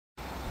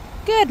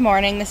Good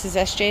morning, this is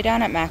SJ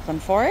down at Maclin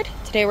Ford.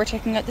 Today we're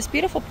checking out this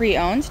beautiful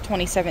pre-owned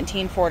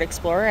 2017 Ford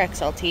Explorer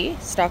XLT,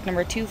 stock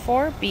number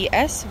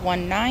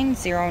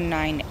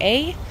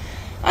 24BS1909A.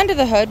 Under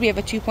the hood we have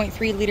a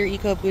 2.3 liter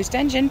EcoBoost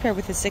engine paired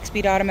with a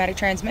 6-speed automatic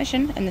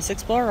transmission, and this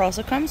Explorer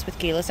also comes with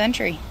keyless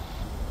entry.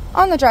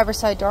 On the driver's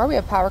side door we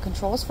have power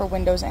controls for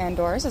windows and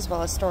doors, as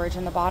well as storage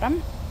in the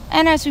bottom.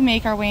 And as we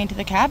make our way into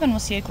the cabin, we'll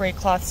see a gray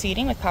cloth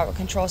seating with power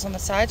controls on the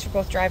sides for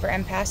both driver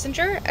and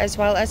passenger, as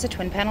well as a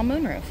twin panel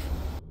moonroof.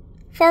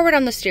 Forward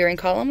on the steering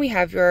column, we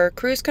have your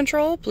cruise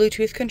control,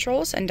 Bluetooth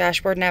controls, and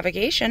dashboard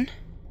navigation.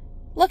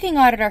 Looking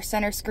out at our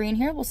center screen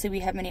here, we'll see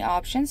we have many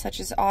options such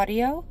as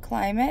audio,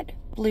 climate,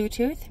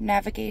 Bluetooth,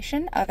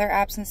 navigation, other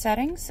apps and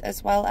settings,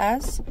 as well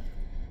as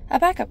a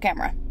backup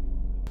camera.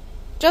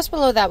 Just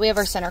below that, we have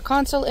our center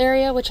console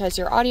area, which has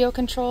your audio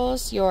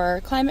controls,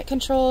 your climate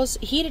controls,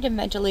 heated and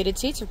ventilated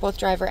seats for both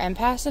driver and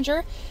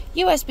passenger,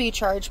 USB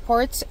charge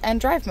ports, and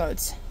drive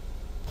modes.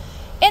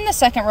 In the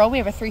second row, we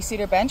have a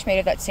 3-seater bench made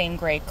of that same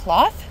gray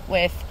cloth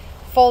with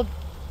full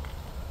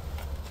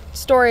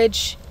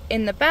storage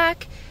in the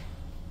back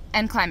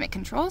and climate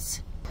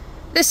controls.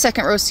 This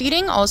second row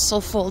seating also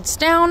folds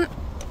down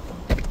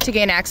to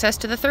gain access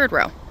to the third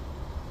row.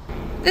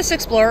 This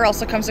Explorer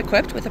also comes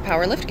equipped with a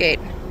power liftgate.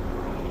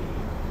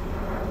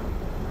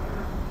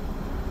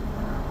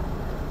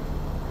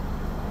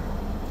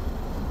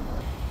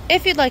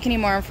 If you'd like any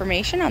more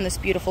information on this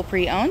beautiful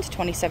pre-owned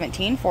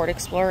 2017 Ford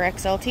Explorer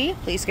XLT,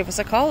 please give us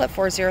a call at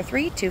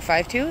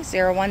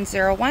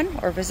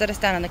 403-252-0101 or visit us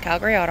down in the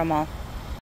Calgary Auto Mall.